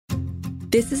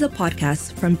This is a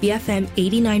podcast from BFM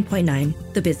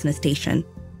 89.9, the business station.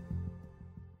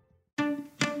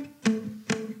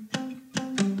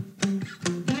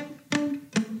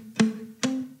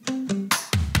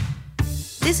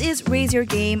 This is Raise Your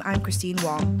Game. I'm Christine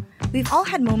Wong. We've all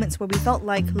had moments where we felt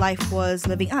like life was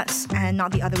living us and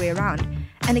not the other way around.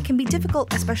 And it can be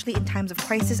difficult, especially in times of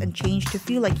crisis and change, to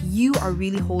feel like you are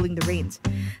really holding the reins.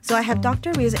 So I have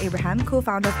Dr. Reza Abraham,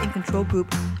 co-founder of In Control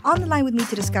Group, on the line with me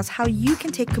to discuss how you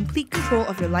can take complete control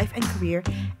of your life and career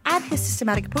and his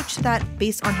systematic approach to that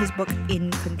based on his book,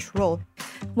 In Control.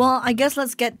 Well, I guess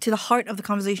let's get to the heart of the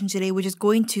conversation today, which is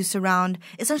going to surround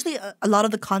essentially a lot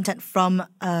of the content from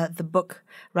the book,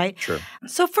 right? Sure.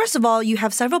 So first of all, you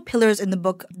have several pillars in the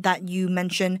book that you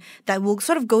mention that will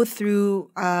sort of go through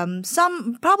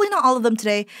some, probably not all of them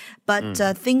today, but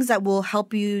things that will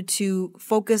help you to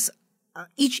focus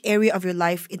each area of your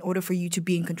life in order for you to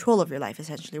be in control of your life,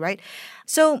 essentially, right?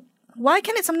 So why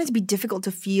can it sometimes be difficult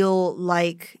to feel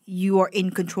like you are in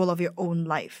control of your own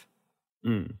life?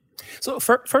 So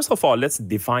first of all, let's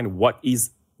define what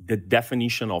is the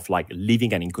definition of like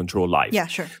living an in control life. Yeah,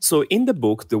 sure. So in the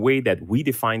book, the way that we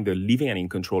define the living an in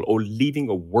control or living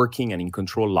or working an in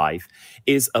control life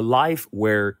is a life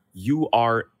where you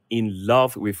are in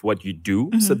love with what you do.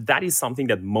 Mm-hmm. So that is something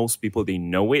that most people, they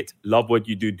know it. Love what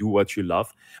you do what you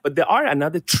love. But there are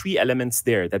another three elements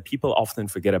there that people often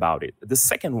forget about it. The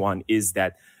second one is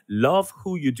that love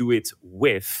who you do it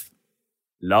with,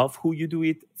 love who you do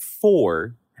it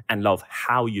for, and love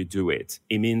how you do it.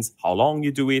 It means how long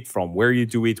you do it, from where you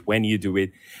do it, when you do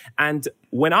it. And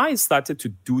when I started to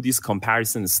do these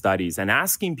comparison studies and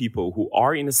asking people who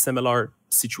are in a similar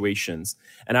situations,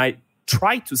 and I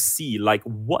try to see like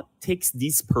what takes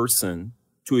this person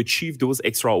to achieve those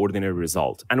extraordinary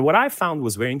results. And what I found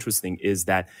was very interesting is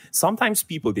that sometimes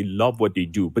people, they love what they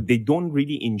do, but they don't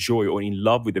really enjoy or in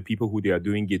love with the people who they are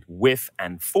doing it with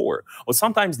and for. Or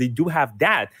sometimes they do have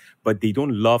that, but they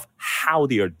don't love how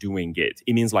they are doing it.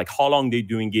 It means like how long they're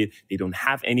doing it. They don't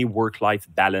have any work-life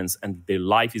balance and their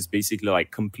life is basically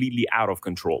like completely out of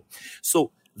control.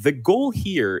 So the goal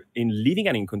here in living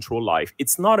an in control life,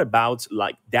 it's not about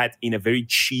like that in a very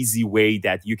cheesy way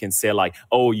that you can say like,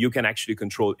 oh, you can actually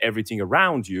control everything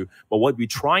around you. But what we're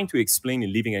trying to explain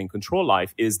in living an in control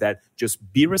life is that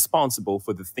just be responsible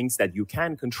for the things that you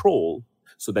can control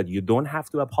so that you don't have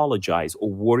to apologize or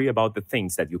worry about the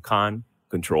things that you can't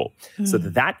control. So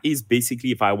that is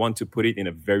basically, if I want to put it in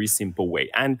a very simple way.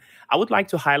 And I would like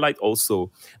to highlight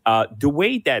also the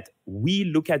way that we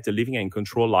look at the living and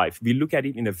control life. We look at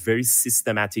it in a very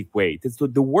systematic way. So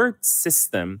the word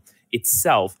system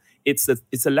itself, it's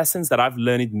a lesson that I've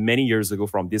learned many years ago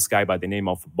from this guy by the name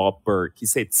of Bob Burg. He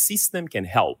said, system can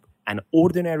help an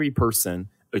ordinary person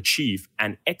achieve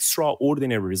an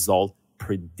extraordinary result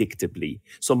predictably.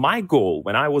 So my goal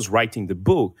when I was writing the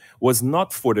book was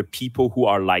not for the people who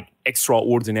are like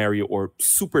extraordinary or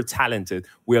super talented.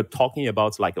 We are talking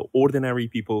about like ordinary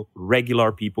people,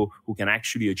 regular people who can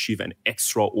actually achieve an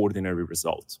extraordinary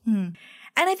result. And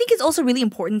I think it's also really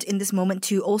important in this moment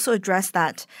to also address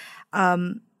that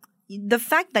the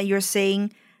fact that you're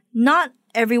saying not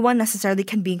everyone necessarily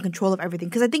can be in control of everything,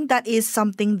 because I think that is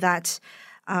something that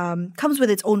comes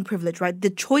with its own privilege, right? The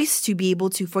choice to be able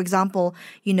to, for example,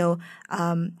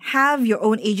 have your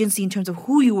own agency in terms of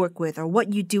who you work with or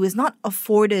what you do is not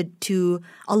afforded to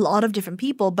a lot of different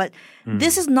people. But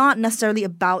this is not necessarily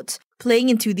about playing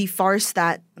into the farce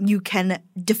that you can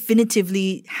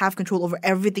definitively have control over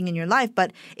everything in your life.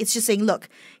 But it's just saying, look,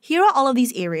 here are all of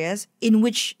these areas in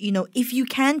which, if you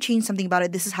can change something about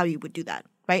it, this is how you would do that.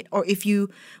 Right? Or if you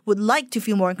would like to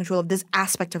feel more in control of this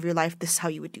aspect of your life, this is how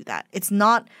you would do that. It's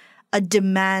not a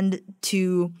demand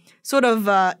to sort of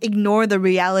ignore the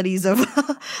realities of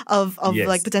Yes.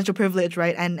 like potential privilege,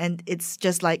 right? And it's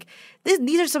just like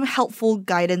these are some helpful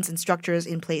guidance and structures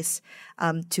in place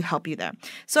to help you there.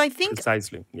 So I think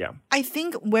Precisely, yeah. I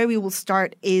think where we will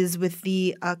start is with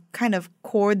the kind of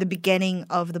core, the beginning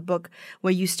of the book,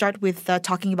 where you start with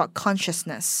talking about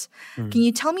consciousness. Can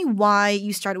you tell me why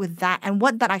you started with that and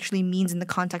what that actually means in the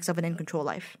context of an in control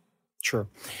life? Sure.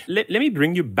 Let me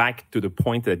bring you back to the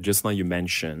point that just now you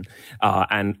mentioned,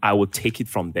 and I will take it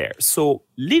from there. So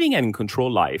living an in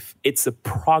control life, it's a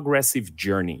progressive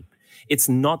journey. It's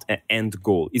not an end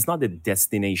goal. It's not a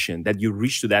destination that you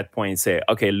reach to that point and say,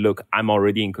 okay, look, I'm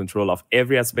already in control of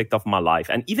every aspect of my life.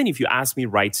 And even if you ask me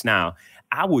right now,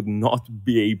 I would not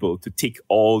be able to tick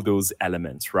all those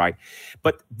elements, right?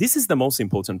 But this is the most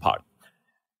important part.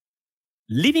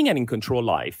 Living an in control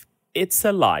life, it's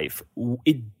a life.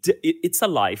 It's a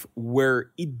life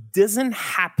where it doesn't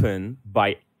happen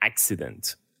by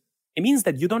accident. It means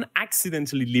that you don't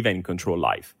accidentally live an in control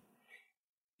life.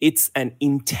 It's an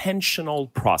intentional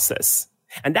process.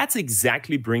 And that's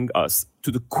exactly bring us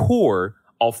to the core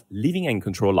of living and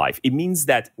control life. It means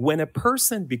that when a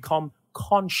person become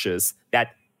conscious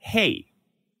that, hey,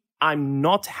 I'm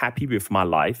not happy with my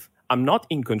life, I'm not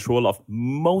in control of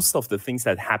most of the things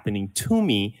that are happening to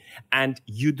me, and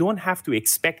you don't have to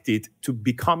expect it to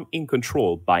become in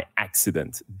control by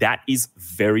accident. That is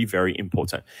very, very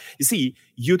important. You see,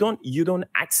 you don't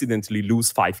accidentally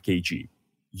lose 5 kg.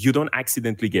 You don't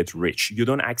accidentally get rich. You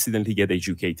don't accidentally get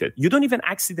educated. You don't even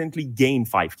accidentally gain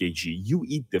 5 kg. You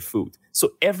eat the food.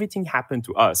 So everything happened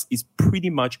to us is pretty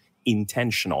much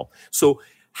intentional. So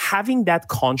having that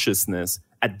consciousness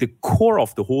at the core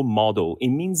of the whole model, it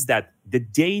means that the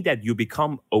day that you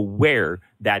become aware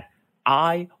that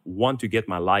I want to get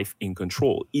my life in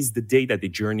control is the day that the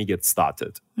journey gets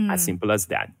started. As simple as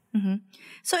that. Mm-hmm.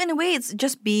 So in a way, it's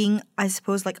just being, I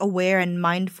suppose, like aware and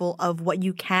mindful of what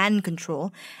you can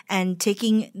control and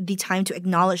taking the time to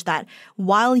acknowledge that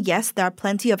while, yes, there are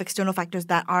plenty of external factors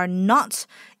that are not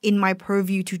in my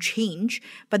purview to change,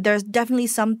 but there's definitely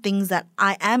some things that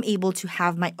I am able to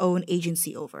have my own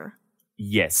agency over.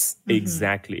 Yes,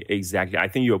 exactly. I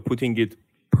think you're putting it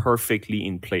perfectly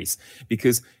in place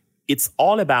because it's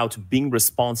all about being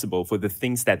responsible for the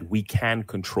things that we can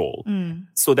control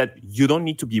so that you don't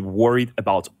need to be worried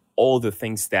about all the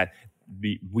things that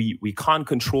we can't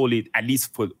control it, at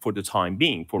least for the time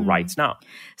being, for right now.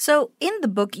 So in the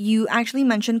book, you actually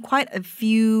mentioned quite a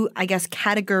few, I guess,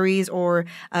 categories or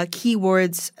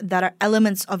keywords that are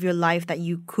elements of your life that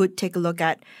you could take a look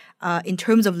at in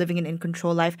terms of living an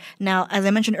in-control life. Now, as I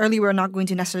mentioned earlier, we're not going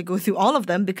to necessarily go through all of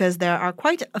them because there are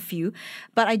quite a few.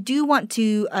 But I do want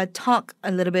to talk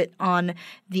a little bit on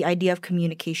the idea of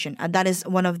communication. That is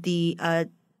one of the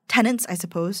tenets, I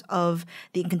suppose, of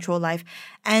the in-control life.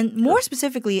 And more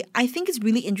specifically, I think it's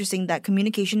really interesting that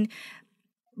communication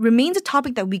remains a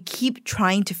topic that we keep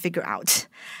trying to figure out.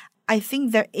 I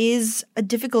think there is a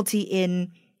difficulty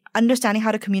in understanding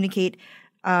how to communicate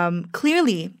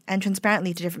clearly and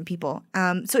transparently to different people.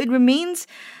 So it remains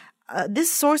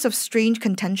this source of strange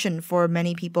contention for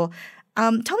many people.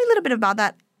 Tell me a little bit about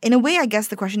that. In a way, I guess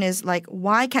the question is like,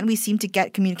 why can't we seem to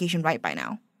get communication right by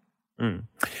now?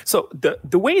 So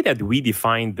the way that we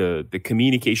define the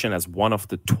communication as one of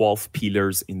the 12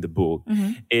 pillars in the book,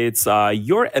 it's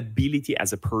your ability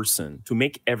as a person to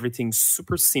make everything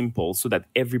super simple so that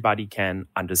everybody can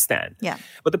understand. Yeah.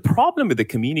 But the problem with the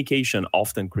communication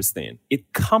often, Christine,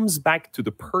 it comes back to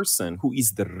the person who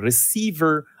is the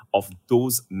receiver of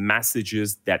those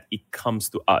messages that it comes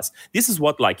to us. This is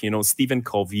what, Stephen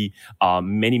Covey,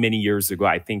 many years ago,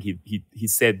 I think he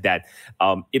said that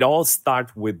it all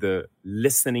starts with the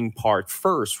listening part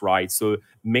first, right? So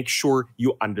make sure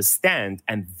you understand,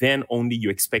 and then only you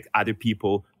expect other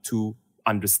people to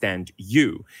understand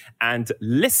you. And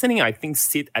listening, I think,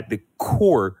 sit at the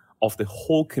core of the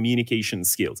whole communication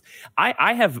skills.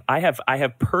 I have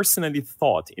personally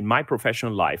thought in my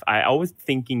professional life, I always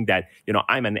thinking that,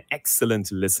 I'm an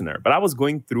excellent listener. But I was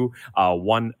going through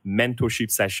one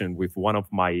mentorship session with one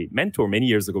of my mentor many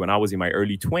years ago when I was in my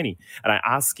early 20s. And I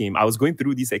asked him, I was going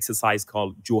through this exercise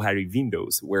called Johari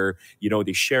Windows, where,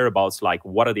 they share about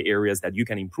what are the areas that you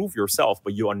can improve yourself,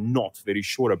 but you are not very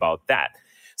sure about that.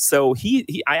 So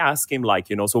I asked him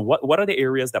so what are the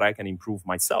areas that I can improve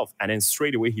myself? And then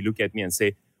straight away he looked at me and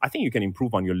said, I think you can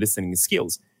improve on your listening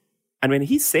skills. And when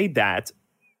he said that,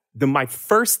 my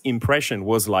first impression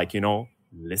was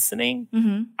listening?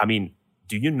 I mean,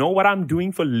 do you know what I'm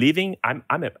doing for a living? I'm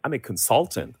a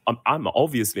consultant. I'm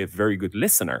obviously a very good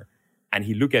listener. And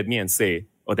he looked at me and said,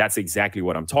 oh, that's exactly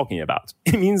what I'm talking about.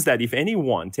 It means that if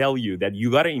anyone tell you that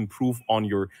you got to improve on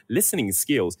your listening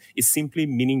skills, it's simply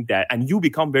meaning that, and you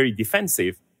become very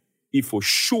defensive, if for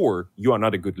sure you are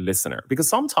not a good listener. Because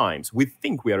sometimes we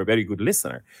think we are a very good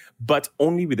listener, but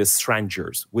only with the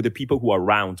strangers, with the people who are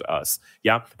around us.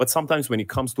 Yeah. But sometimes when it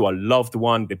comes to our loved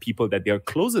one, the people that they are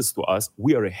closest to us,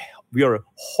 we are a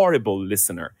horrible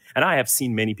listener. And I have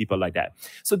seen many people like that.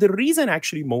 So the reason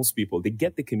actually most people, they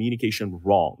get the communication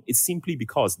wrong is simply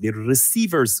because the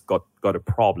receivers got a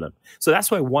problem. So that's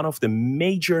why one of the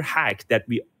major hack that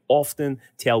we often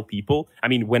tell people, I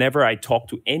mean, whenever I talk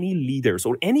to any leaders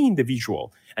or any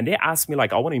individual, and they ask me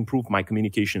I want to improve my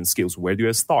communication skills, where do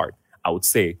I start? I would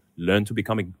say, learn to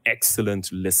become an excellent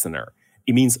listener.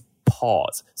 It means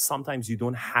pause. Sometimes you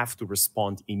don't have to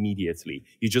respond immediately.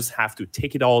 You just have to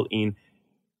take it all in.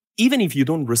 Even if you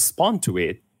don't respond to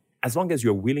it, as long as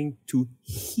you're willing to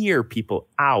hear people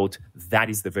out,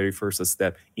 that is the very first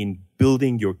step in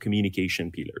building your communication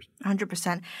pillars.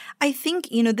 100%. I think,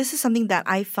 this is something that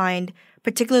I find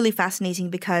particularly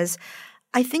fascinating because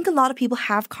I think a lot of people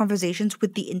have conversations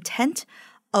with the intent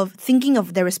of thinking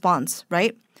of their response,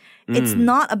 right? It's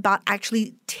not about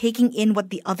actually taking in what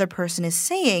the other person is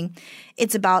saying.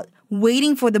 It's about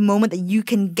waiting for the moment that you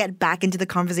can get back into the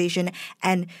conversation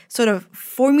and sort of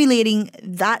formulating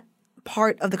that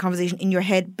part of the conversation in your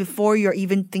head before you're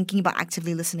even thinking about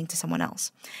actively listening to someone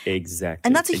else. Exactly.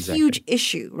 And that's a huge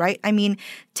issue, right? I mean,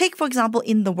 take, for example,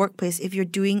 in the workplace, if you're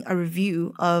doing a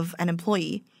review of an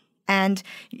employee and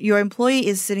your employee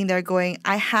is sitting there going,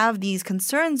 I have these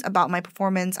concerns about my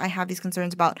performance. I have these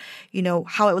concerns about,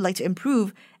 how I would like to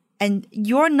improve. And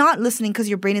you're not listening because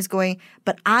your brain is going,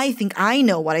 but I think I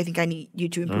know what I think I need you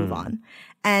to improve on.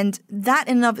 And that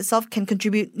in and of itself can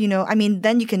contribute,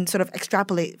 then you can sort of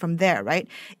extrapolate from there, right?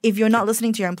 If you're not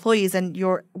listening to your employees, then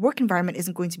your work environment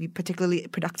isn't going to be particularly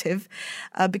productive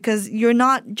because you're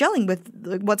not gelling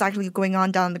with what's actually going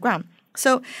on down on the ground.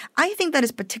 So I think that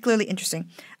is particularly interesting.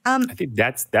 I think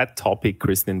that topic,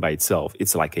 Kristen, by itself,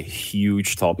 it's like a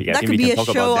huge topic. I That think could we be can a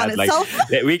talk show about on that.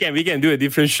 itself. We can do a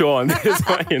different show on this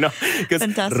one, because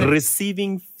Fantastic.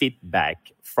 receiving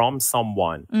feedback from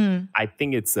someone, I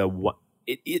think it's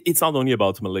it's not only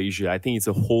about Malaysia. I think it's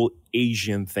a whole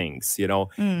Asian things.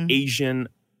 Asian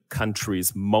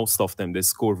countries, most of them, they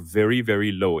score very,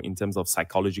 very low in terms of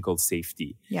psychological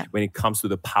safety when it comes to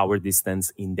the power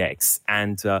distance index.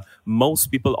 And most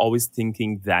people always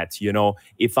thinking that,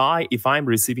 if I'm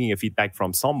receiving a feedback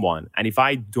from someone and if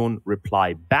I don't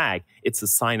reply back, it's a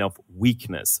sign of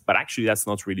weakness. But actually, that's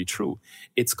not really true.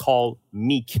 It's called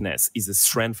meekness, is a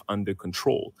strength under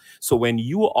control. So when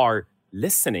you are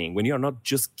listening, when you're not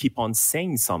just keep on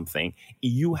saying something,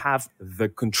 you have the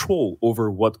control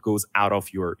over what goes out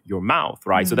of your mouth,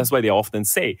 right? So that's why they often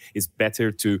say it's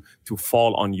better to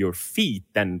fall on your feet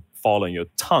than fall on your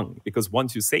tongue, because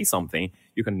once you say something,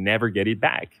 you can never get it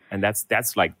back. And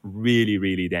that's like really,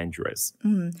 really dangerous.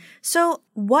 So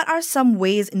what are some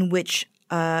ways in which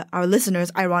our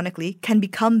listeners, ironically, can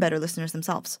become better listeners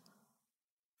themselves?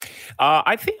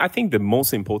 I think the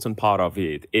most important part of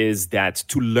it is that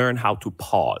to learn how to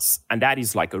pause. And that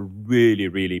is like a really,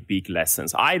 really big lesson.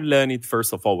 I learned it,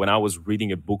 first of all, when I was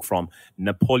reading a book from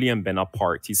Napoleon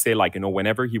Bonaparte. He said,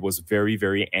 whenever he was very,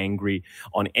 very angry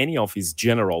on any of his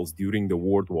generals during the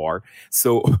World War,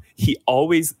 so he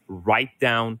always write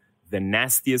down the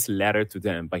nastiest letter to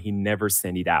them, but he never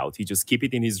sent it out. He just keep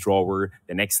it in his drawer.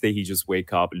 The next day, he just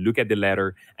wake up, look at the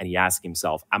letter, and he ask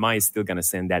himself, am I still going to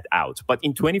send that out? But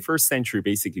in 21st century,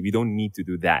 basically, we don't need to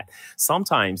do that.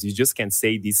 Sometimes you just can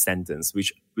say this sentence,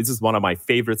 which is one of my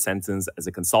favorite sentences as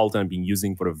a consultant. I've been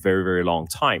using for a very, very long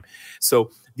time. So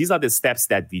these are the steps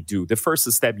that we do. The first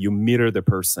step, you mirror the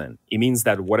person. It means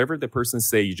that whatever the person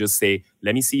say, you just say,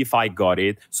 let me see if I got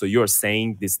it. So you're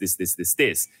saying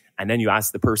this. And then you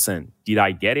ask the person, did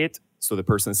I get it? So the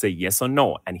person say yes or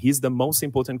no. And here's the most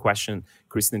important question,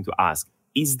 Kristen, to ask.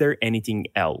 Is there anything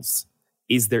else?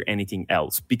 Is there anything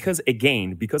else? Because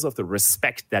again, because of the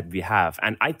respect that we have,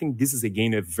 and I think this is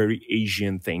again a very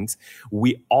Asian thing,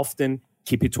 we often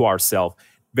keep it to ourselves.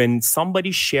 When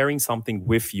somebody's sharing something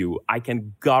with you, I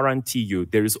can guarantee you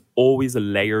there is always a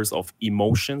layers of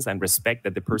emotions and respect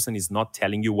that the person is not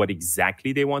telling you what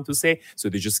exactly they want to say. So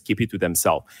they just keep it to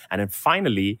themselves. And then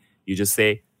finally, you just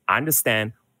say, I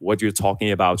understand what you're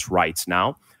talking about right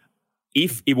now.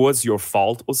 If it was your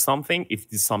fault or something, if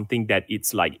it's something that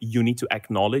it's like you need to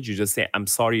acknowledge, you just say, I'm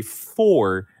sorry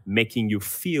for making you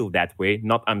feel that way,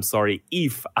 not I'm sorry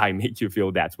if I make you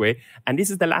feel that way. And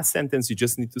this is the last sentence you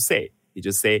just need to say. You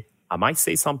just say, I might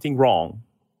say something wrong.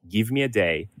 Give me a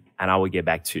day and I will get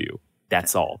back to you.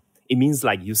 That's all. It means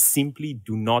like you simply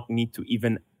do not need to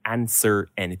even answer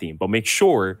anything, but make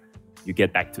sure you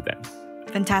get back to them.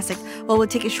 Fantastic. Well, we'll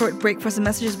take a short break for some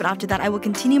messages, but after that, I will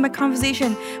continue my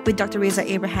conversation with Dr. Reza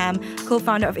Abraham,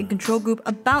 co-founder of In Control Group,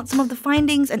 about some of the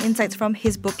findings and insights from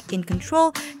his book, In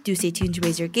Control. Do stay tuned to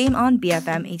Raise Your Game on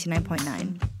BFM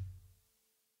 89.9.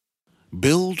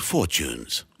 Build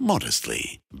fortunes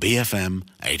modestly. BFM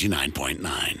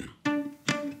 89.9.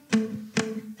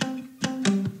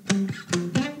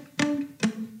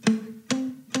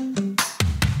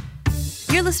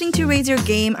 You're listening to Raise Your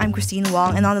Game. I'm Christine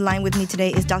Wong, and on the line with me today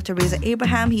is Dr. Reza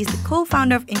Abraham. He's the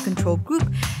co-founder of In Control Group,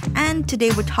 and today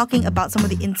we're talking about some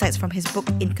of the insights from his book,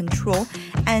 In Control.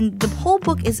 And the whole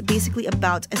book is basically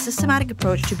about a systematic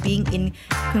approach to being in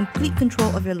complete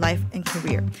control of your life and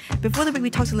career. Before the break, we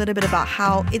talked a little bit about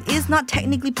how it is not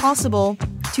technically possible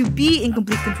to be in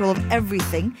complete control of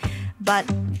everything,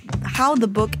 but how the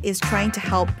book is trying to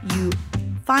help you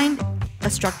find a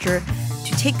structure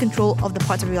to take control of the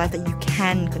parts of your life that you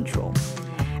can control.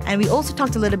 And we also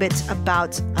talked a little bit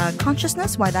about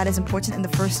consciousness, why that is important in the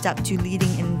first step to leading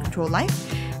in control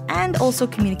life. and also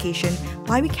communication,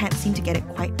 why we can't seem to get it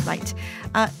quite right.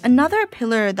 Another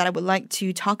pillar that I would like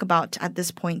to talk about at this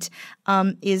point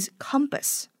is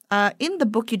compass. In the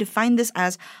book, you define this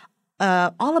as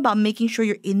all about making sure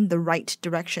you're in the right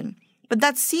direction. But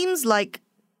that seems like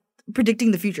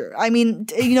predicting the future. I mean,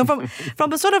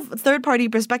 from a sort of third-party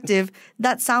perspective,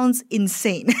 that sounds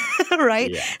insane, right?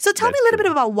 Yeah, so tell me a that's little true.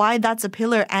 bit about why that's a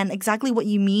pillar and exactly what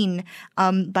you mean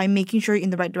by making sure you're in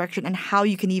the right direction and how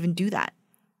you can even do that.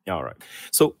 All right.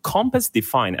 So compass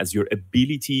defined as your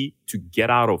ability to get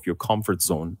out of your comfort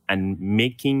zone and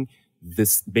making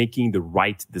the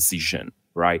right decision,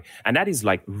 right? And that is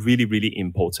like really, really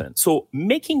important. So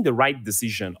making the right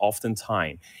decision,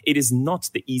 oftentimes, it is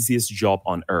not the easiest job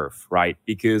on earth, right?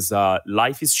 Because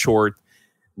life is short,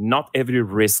 not every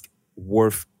risk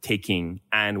worth taking,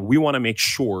 and we want to make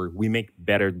sure we make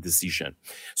better decision.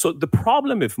 So the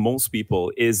problem with most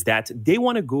people is that they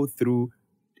want to go through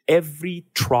every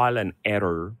trial and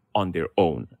error on their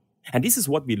own. And this is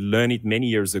what we learned it many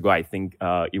years ago. I think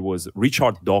it was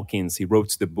Richard Dawkins. He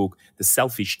wrote the book, The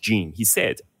Selfish Gene. He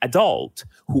said, adults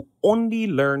who only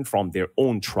learn from their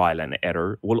own trial and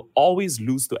error will always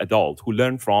lose to adults who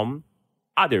learn from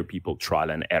other people trial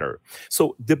and error.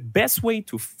 So the best way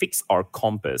to fix our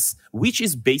compass, which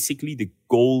is basically the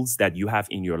goals that you have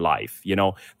in your life,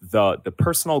 the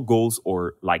personal goals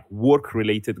or like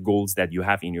work-related goals that you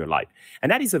have in your life. And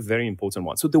that is a very important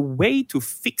one. So the way to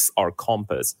fix our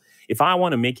compass, if I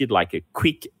want to make it like a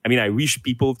quick, I wish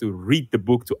people to read the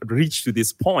book to reach to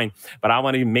this point, but I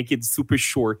want to make it super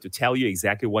short to tell you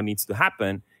exactly what needs to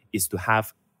happen is to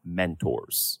have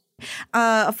mentors.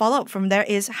 A follow-up from there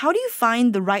is, how do you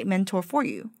find the right mentor for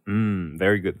you?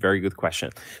 Very good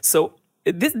question. So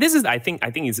this is, I think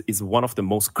is one of the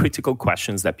most critical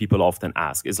questions that people often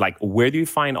ask. Is like, where do you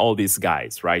find all these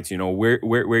guys, right?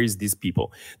 Where is these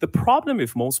people? The problem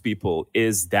with most people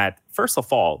is that, first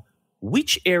of all,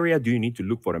 which area do you need to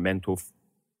look for a mentor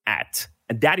at?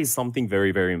 And that is something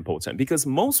very, very important, because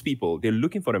most people, they're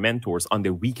looking for the mentors on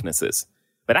their weaknesses.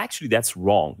 But actually, that's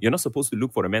wrong. You're not supposed to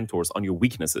look for the mentors on your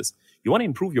weaknesses. You want to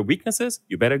improve your weaknesses?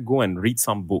 You better go and read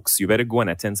some books. You better go and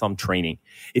attend some training.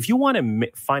 If you want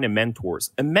to find a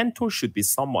mentor should be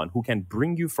someone who can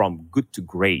bring you from good to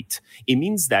great. It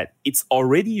means that it's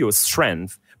already your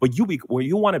strength, but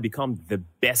you want to become the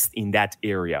best in that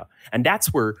area. And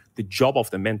that's where the job of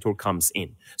the mentor comes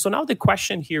in. So now the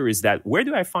question here is that, where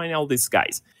do I find all these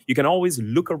guys? You can always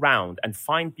look around and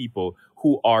find people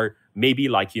who are maybe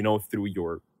through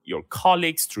your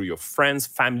colleagues, through your friends,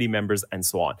 family members, and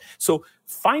so on. So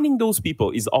finding those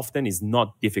people is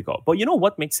not difficult. But you know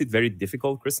what makes it very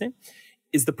difficult, Christine?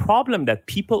 Is the problem that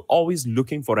people always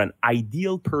looking for an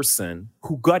ideal person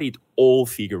who got it all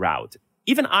figured out.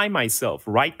 Even I myself,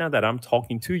 right now that I'm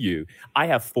talking to you, I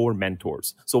have 4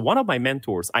 mentors. So one of my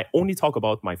mentors, I only talk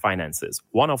about my finances.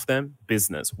 One of them,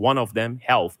 business. One of them,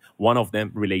 health. One of them,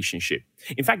 relationship.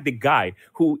 In fact, the guy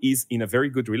who is in a very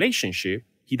good relationship,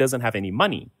 he doesn't have any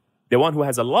money. The one who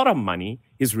has a lot of money,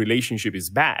 his relationship is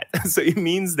bad. So it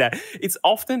means that it's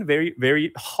often very,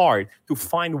 very hard to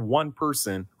find one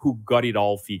person who got it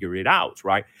all figured out,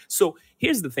 right? So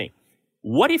here's the thing.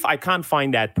 What if I can't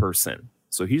find that person?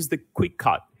 So here's the quick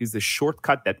cut. Here's the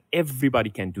shortcut that everybody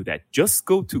can do that. Just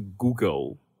go to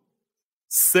Google,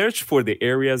 search for the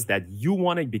areas that you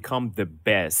want to become the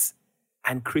best.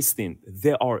 And Christine,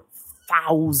 there are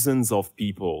thousands of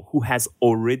people who has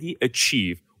already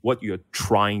achieved what you're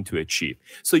trying to achieve.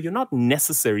 So you're not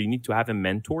necessarily need to have a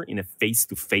mentor in a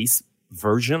face-to-face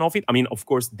version of it. Of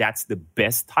course, that's the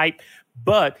best type.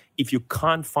 But if you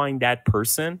can't find that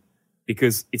person,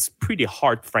 because it's pretty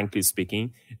hard, frankly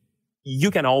speaking,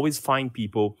 you can always find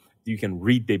people. You can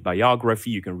read their biography,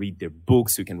 you can read their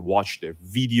books, you can watch their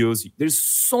videos. There's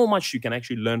so much you can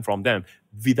actually learn from them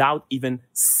without even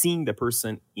seeing the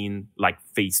person in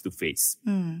face to face.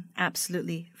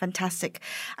 Absolutely. Fantastic.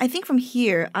 I think from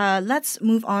here, let's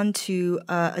move on to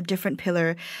a different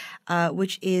pillar,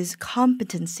 which is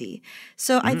competency.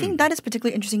 So I think that is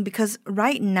particularly interesting because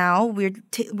right now we're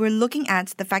looking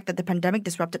at the fact that the pandemic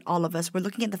disrupted all of us. We're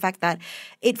looking at the fact that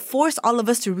it forced all of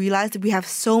us to realize that we have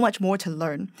so much more to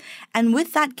learn. And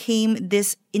with that came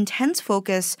this intense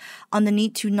focus on the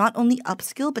need to not only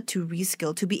upskill, but to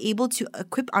reskill, to be able to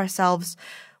equip ourselves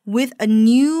with a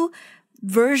new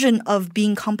version of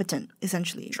being competent,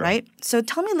 essentially, right? So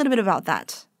tell me a little bit about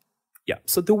that. Yeah.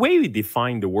 So the way we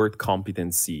define the word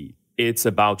competency, it's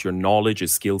about your knowledge, your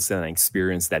skill set, and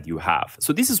experience that you have.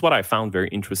 So this is what I found very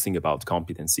interesting about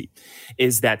competency,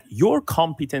 is that your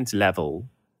competent level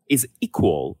is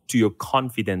equal to your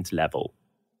confident level.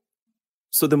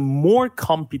 So the more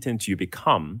competent you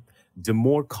become, the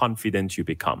more confident you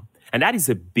become. And that is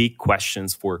a big question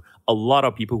for a lot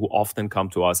of people who often come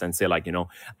to us and say like,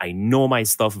 I know my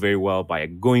stuff very well, but I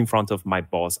go in front of my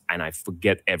boss and I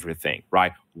forget everything,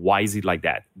 right? Why is it like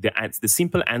that? The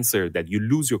simple answer that you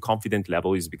lose your confidence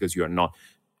level is because you are not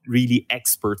really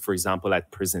expert, for example,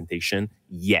 at presentation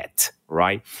yet,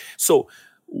 right? So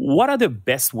what are the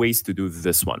best ways to do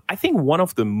this one? I think one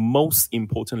of the most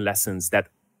important lessons that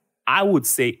I would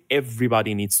say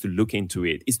everybody needs to look into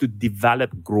it is to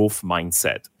develop growth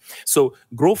mindset. So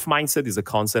growth mindset is a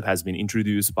concept has been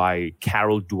introduced by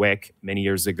Carol Dweck many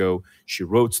years ago. She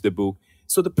wrote the book.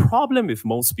 So the problem with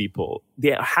most people,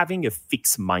 they're having a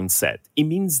fixed mindset. It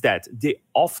means that they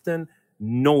often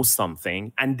know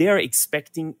something and they're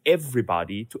expecting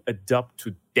everybody to adapt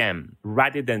to them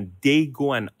rather than they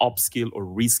go and upskill or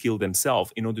reskill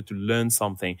themselves in order to learn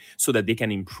something so that they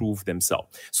can improve themselves.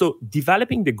 So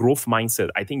developing the growth mindset,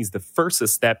 I think, is the first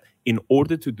step in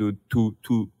order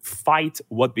to fight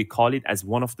what we call it as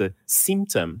one of the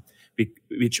symptoms,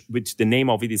 which the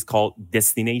name of it is called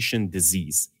destination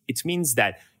disease. It means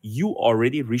that you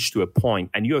already reached to a point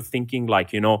and you're thinking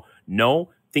like, no,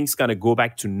 things going to go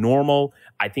back to normal.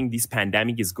 I think this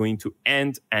pandemic is going to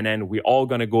end and then we're all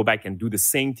going to go back and do the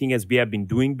same thing as we have been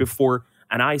doing before.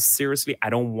 And I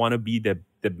don't want to be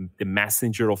the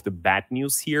messenger of the bad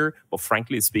news here. But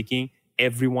frankly speaking,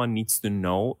 everyone needs to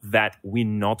know that we're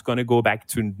not going to go back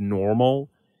to normal.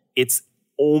 It's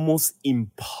almost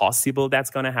impossible that's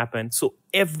going to happen. So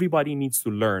everybody needs to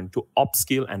learn to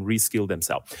upskill and reskill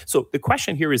themselves. So the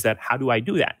question here is that how do I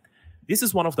do that? This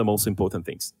is one of the most important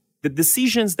things. The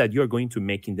decisions that you're going to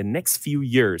make in the next few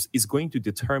years is going to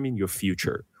determine your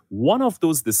future. One of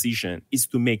those decisions is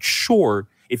to make sure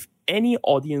if any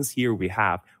audience here we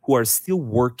have who are still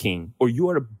working or you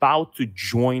are about to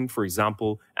join, for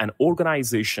example, an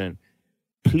organization,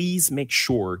 please make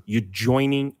sure you're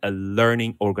joining a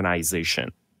learning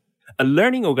organization. A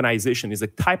learning organization is a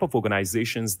type of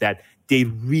organizations that they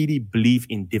really believe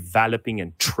in developing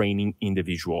and training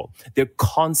individuals. They're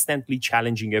constantly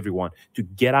challenging everyone to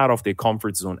get out of their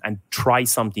comfort zone and try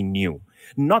something new.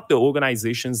 Not the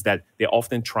organizations that they're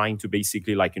often trying to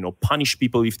basically punish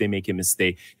people if they make a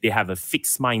mistake. They have a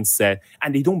fixed mindset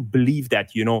and they don't believe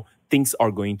that, things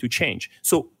are going to change.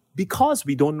 So because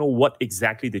we don't know what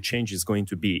exactly the change is going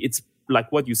to be, it's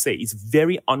like what you say, it's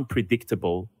very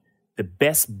unpredictable. The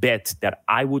best bet that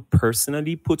I would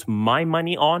personally put my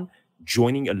money on,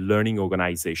 joining a learning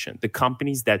organization. The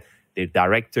companies that their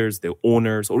directors, their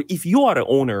owners, or if you are an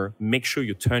owner, make sure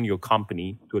you turn your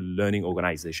company to a learning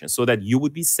organization so that you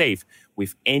would be safe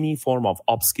with any form of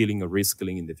upskilling or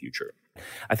reskilling in the future.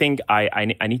 I think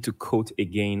I need to quote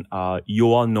again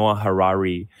Yuval Noah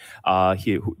Harari,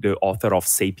 the author of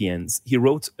Sapiens. He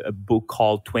wrote a book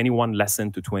called 21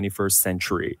 Lessons to 21st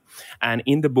Century. And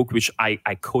in the book, which I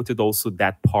quoted also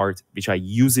that part, which I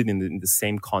use it in the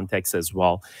same context as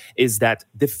well, is that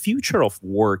the future of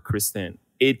work, Kristen,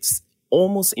 it's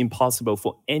almost impossible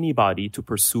for anybody to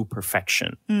pursue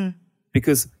perfection.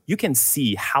 Because you can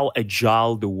see how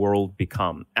agile the world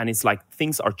become. And it's like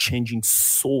things are changing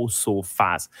so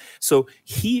fast. So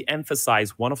he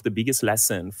emphasized one of the biggest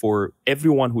lessons for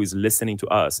everyone who is listening to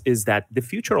us is that the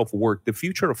future of work, the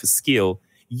future of a skill,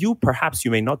 you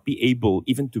may not be able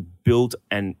even to build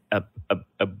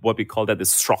what we call that a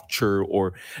structure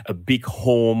or a big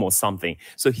home or something.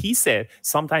 So he said,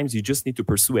 sometimes you just need to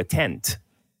pursue a tent.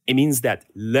 It means that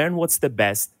learn what's the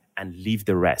best and leave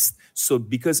the rest. So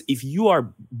because if you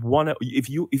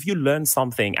learn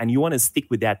something and you want to stick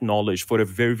with that knowledge for a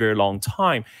very, very long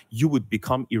time, you would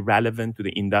become irrelevant to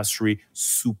the industry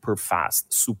super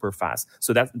fast.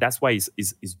 So that's why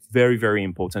it's very, very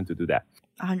important to do that.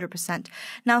 100%.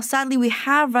 Now, sadly, we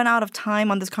have run out of time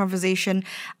on this conversation,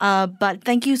 but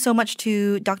thank you so much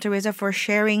to Dr. Reza for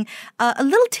sharing a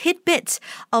little tidbit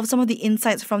of some of the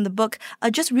insights from the book.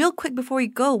 Just real quick before we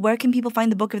go, where can people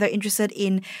find the book if they're interested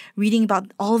in reading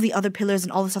about all the other pillars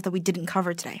and all the stuff that we didn't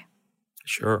cover today?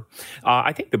 Sure.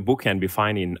 I think the book can be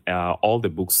found in all the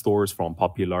bookstores from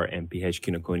Popular, MPH,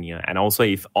 Kinokuniya. And also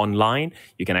if online,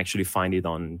 you can actually find it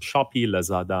on Shopee,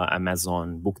 Lazada,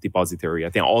 Amazon, Book Depository.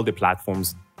 I think all the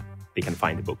platforms, they can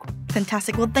find the book.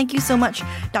 Fantastic. Well, thank you so much,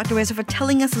 Dr. Reza, for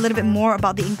telling us a little bit more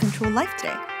about the In Control life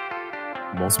today.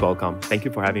 Most welcome. Thank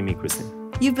you for having me, Kristen.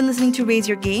 You've been listening to Raise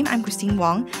Your Game. I'm Christine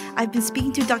Wong. I've been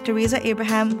speaking to Dr. Reza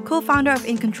Abraham, co-founder of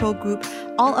In Control Group,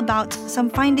 all about some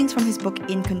findings from his book,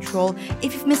 In Control.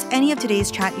 If you've missed any of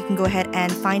today's chat, you can go ahead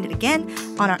and find it again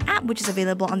on our app, which is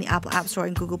available on the Apple App Store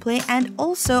and Google Play, and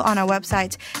also on our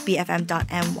website,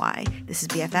 bfm.my. This is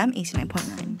BFM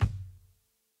 89.9.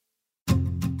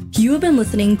 You have been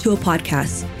listening to a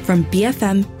podcast from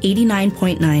BFM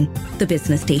 89.9, the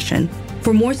business station.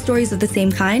 For more stories of the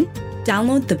same kind,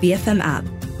 download the BFM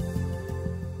app.